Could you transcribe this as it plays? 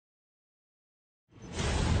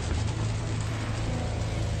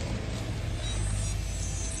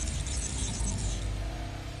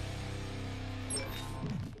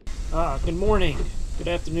Good morning, good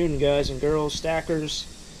afternoon, guys and girls, stackers.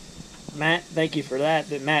 Matt, thank you for that.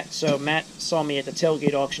 Matt saw me at the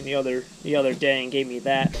tailgate auction the other day and gave me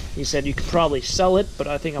that. He said you could probably sell it, but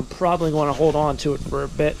I think I'm probably going to hold on to it for a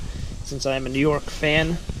bit since I am a New York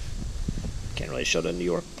fan. Can't really show the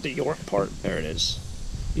York part. There it is.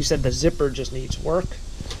 You said the zipper just needs work.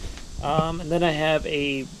 And then I have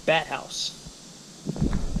a bat house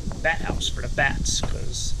for the bats,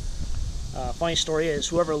 because funny story is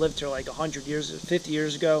whoever lived here like 100 years, 50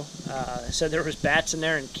 years ago, said there was bats in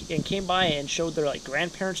there and came by and showed their like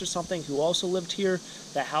grandparents or something who also lived here,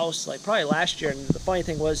 the house, like probably last year. And the funny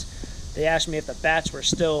thing was, they asked me if the bats were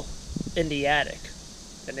still in the attic,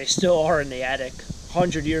 and they still are in the attic.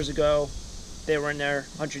 100 years ago, they were in there.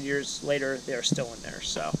 100 years later, they're still in there.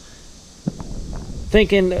 So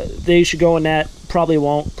thinking they should go in that. Probably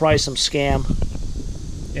won't. Probably some scam.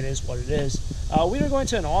 It is what it is. We are going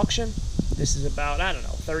to an auction. This is about, I don't know,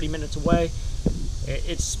 30 minutes away.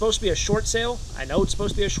 It's supposed to be a short sale. I know it's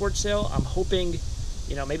supposed to be a short sale. I'm hoping,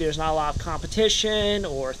 maybe there's not a lot of competition,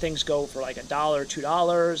 or things go for like $1 or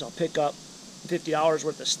 $2. I'll pick up $50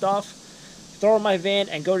 worth of stuff, throw in my van,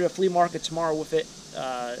 and go to the flea market tomorrow with it.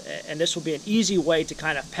 And this will be an easy way to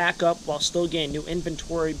kind of pack up while still getting new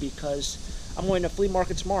inventory, because I'm going to flea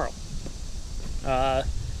market tomorrow.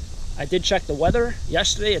 I did check the weather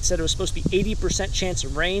yesterday. It said it was supposed to be 80% chance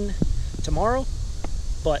of rain tomorrow,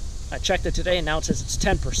 but I checked it today and now it says it's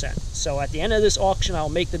 10%. So at the end of this auction, I'll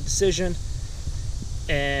make the decision,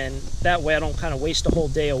 and that way I don't kind of waste a whole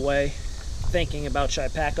day away thinking about should I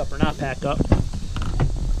pack up or not pack up.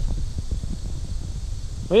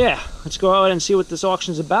 But yeah, let's go out and see what this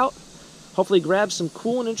auction is about. Hopefully grab some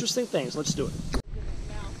cool and interesting things. Let's do it.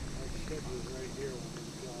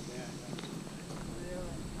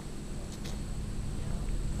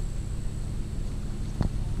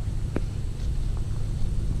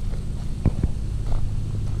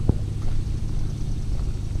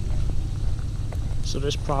 So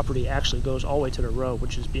this property actually goes all the way to the road,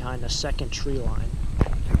 which is behind the second tree line.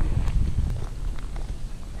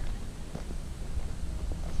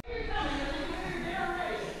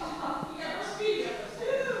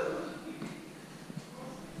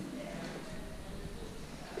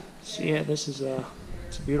 So yeah, this is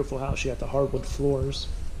it's a beautiful house. You got the hardwood floors.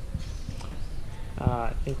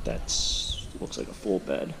 I think looks like a full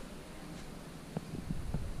bed.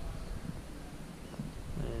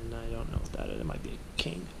 And I don't know if that is. It might be a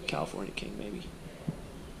king, California king maybe.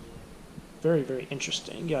 Very, very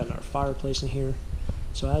interesting. Got another fireplace in here.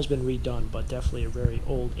 So it has been redone, but definitely a very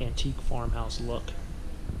old antique farmhouse look.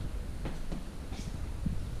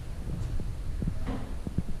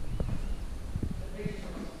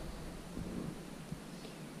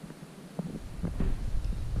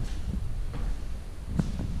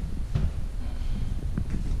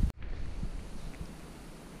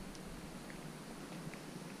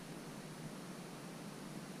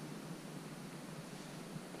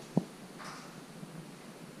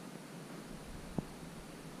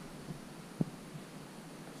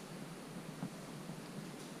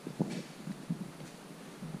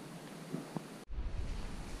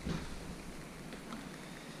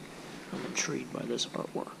 I'm intrigued by this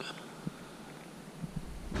artwork.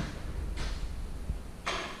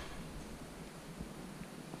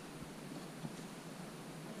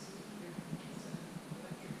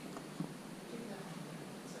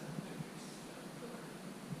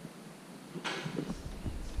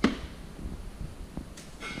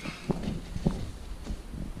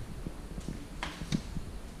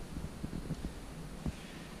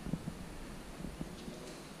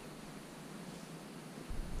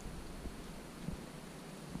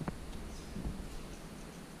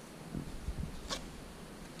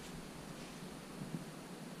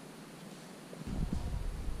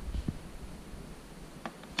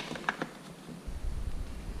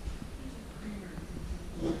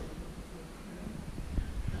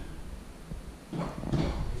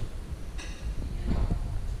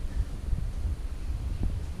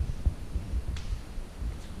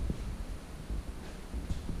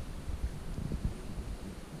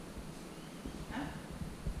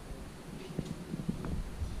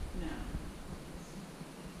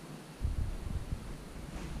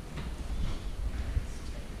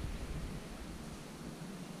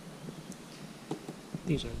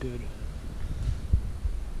 These are good.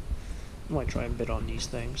 I might try and bid on these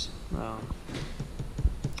things. I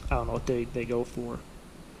don't know what they go for,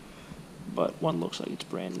 but one looks like it's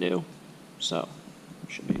brand new, so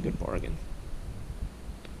should be a good bargain.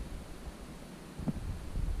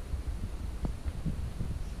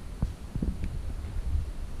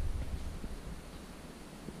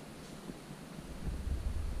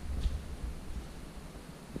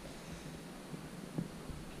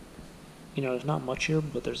 You know, there's not much here,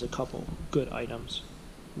 but there's a couple good items,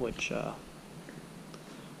 which,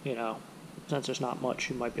 you know, since there's not much,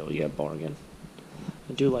 you might be able to get a bargain.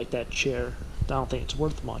 I do like that chair. I don't think it's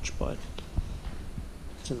worth much, but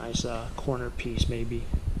it's a nice corner piece, maybe.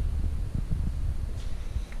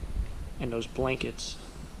 And those blankets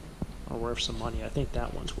are worth some money. I think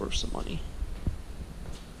that one's worth some money.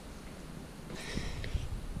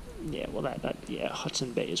 Yeah, well, yeah,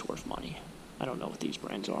 Hudson Bay is worth money. I don't know what these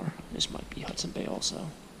brands are. This might be Hudson Bay also.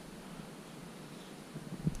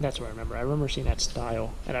 That's what I remember. I remember seeing that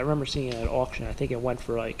style, and I remember seeing it at auction. I think it went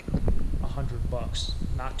for like $100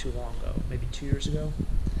 not too long ago, maybe 2 years ago.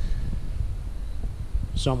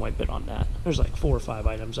 So I might bid on that. There's like 4 or 5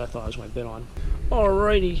 items I thought I was going to bid on.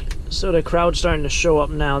 Alrighty, so the crowd's starting to show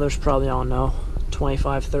up now. There's probably, I don't know,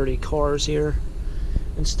 25, 30 cars here,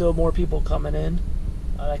 and still more people coming in.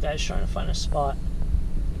 That guy's trying to find a spot.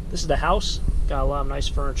 This is the house. Got a lot of nice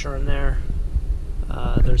furniture in there.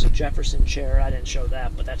 There's a Jefferson chair. I didn't show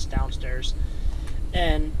that, but that's downstairs.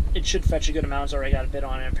 And it should fetch a good amount. It's already got a bid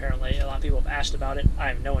on it, apparently. A lot of people have asked about it. I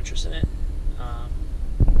have no interest in it.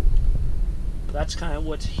 But that's kind of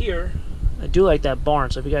what's here. I do like that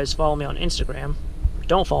barn, so if you guys follow me on Instagram, or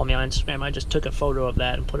don't follow me on Instagram, I just took a photo of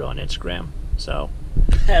that and put it on Instagram. So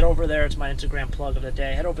head over there. It's my Instagram plug of the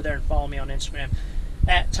day. Head over there and follow me on Instagram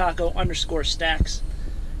at taco_stacks.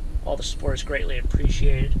 All the support is greatly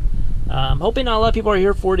appreciated. I'm hoping not a lot of people are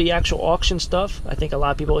here for the actual auction stuff. I think a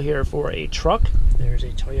lot of people are here for a truck. There's a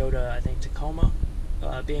Toyota, I think, Tacoma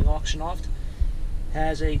being auctioned off.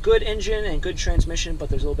 Has a good engine and good transmission, but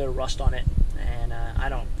there's a little bit of rust on it. And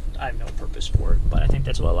I have no purpose for it, but I think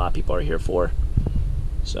that's what a lot of people are here for.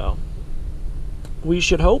 So we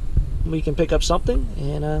should hope we can pick up something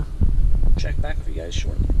and check back with you guys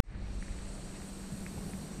shortly.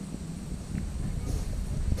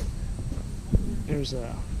 Here's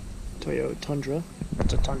a Toyota Tundra.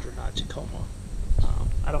 It's a Tundra, not a Tacoma.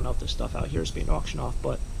 I don't know if this stuff out here is being auctioned off,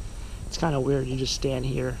 but it's kind of weird. You just stand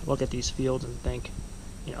here, look at these fields, and think,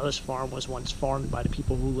 you know, this farm was once farmed by the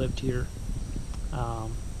people who lived here.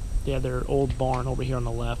 They have their old barn over here on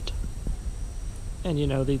the left. And, you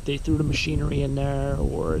know, they threw the machinery in there,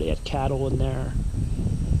 or they had cattle in there,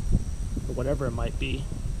 or whatever it might be.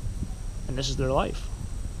 And this is their life.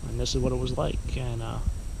 And this is what it was like. And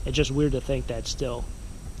it's just weird to think that it's still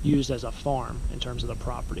used as a farm in terms of the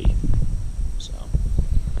property. So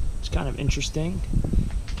it's kind of interesting,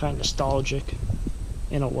 kind of nostalgic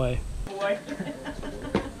in a way.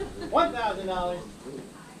 $1,000.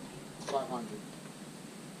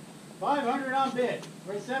 500 on bid.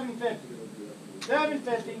 We're 750.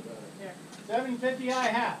 750. 750 I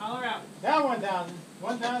have. Holler out. Now 1,000.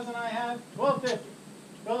 1,000 I have.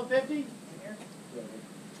 1,250.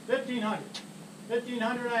 1,250. 1,500.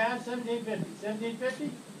 1,500 I have. 1,750. 1,750.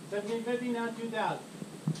 1,750 now 2,000.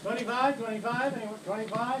 25. 25.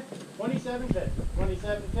 25. 2,750.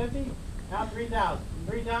 2,750. Now 3,000.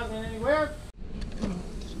 3,000 anywhere.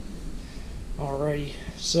 Alrighty,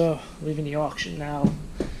 so leaving the auction now.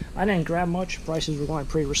 I didn't grab much. Prices were going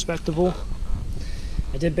pretty respectable.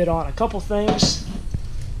 I did bid on a couple things.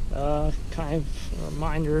 Kind of a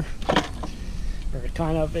reminder, or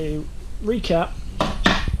kind of a recap.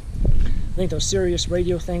 I think those Sirius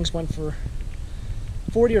radio things went for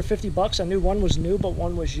 40 or 50 bucks. I knew one was new, but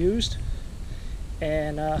one was used.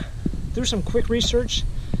 And through some quick research,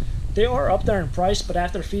 they are up there in price, but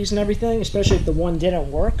after fees and everything, especially if the one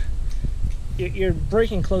didn't work, you're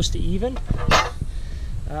breaking close to even.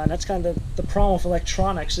 And that's kind of the problem with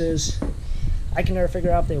electronics, is I can never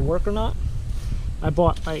figure out if they work or not. I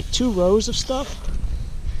bought like 2 rows of stuff,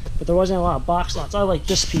 but there wasn't a lot of box lots. I like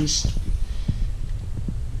this piece.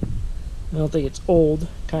 I don't think it's old,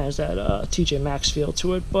 kind of has that TJ Maxx feel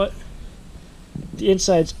to it, but the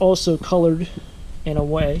inside's also colored in a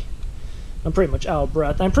way. I'm pretty much out of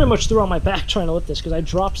breath. I pretty much threw on my back trying to lift this because I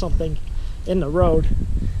dropped something in the road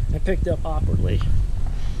and I picked it up awkwardly.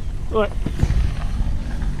 But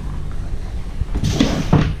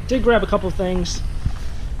did grab a couple things.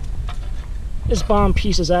 This bottom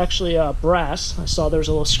piece is actually brass. I saw there was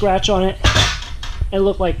a little scratch on it. It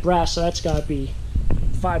looked like brass, so that's got to be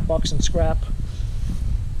 $5 in scrap.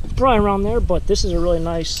 Probably around there, but this is a really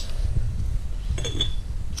nice.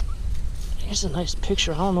 It's a nice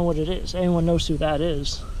picture. I don't know what it is. Anyone knows who that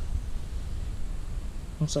is?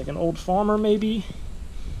 Looks like an old farmer, maybe.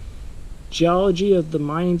 Geology of the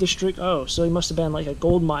mining district. Oh, so he must have been like a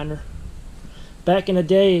gold miner back in the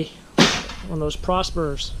day, one of those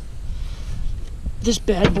prosperers. This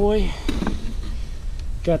bad boy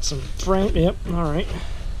got some frame. Yep, all right.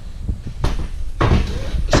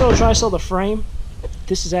 So try to sell the frame.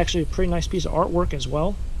 This is actually a pretty nice piece of artwork as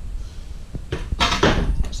well.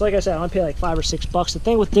 So like I said, I only pay like $5 or $6. The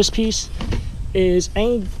thing with this piece is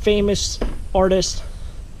any famous artist,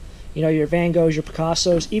 you know, your Van Goghs, your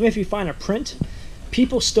Picassos, even if you find a print,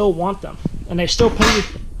 people still want them, and they still pay you.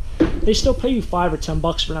 They still pay you $5 or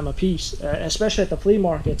 $10 for them a piece, especially at the flea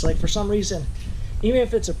markets. Like for some reason, even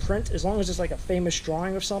if it's a print, as long as it's like a famous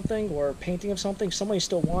drawing of something or a painting of something, somebody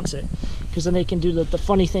still wants it, because then they can do the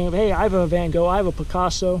funny thing of, hey, I have a Van Gogh, I have a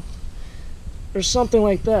Picasso, or something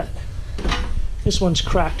like that. This one's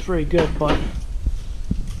cracked very good, but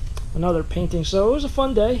another painting. So it was a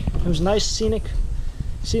fun day. It was a nice scenic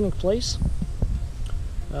place.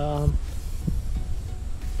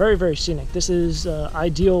 Very, very scenic. This is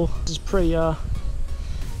ideal. This is pretty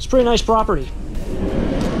it's pretty nice property.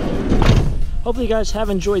 Hopefully you guys have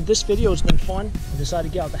enjoyed this video. It's been fun. I decided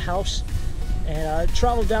to get out of the house and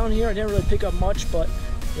travel down here. I didn't really pick up much, but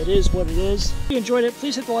it is what it is. If you enjoyed it,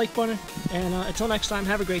 please hit the like button, and until next time,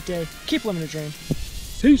 have a great day. Keep living the dream.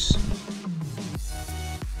 Peace.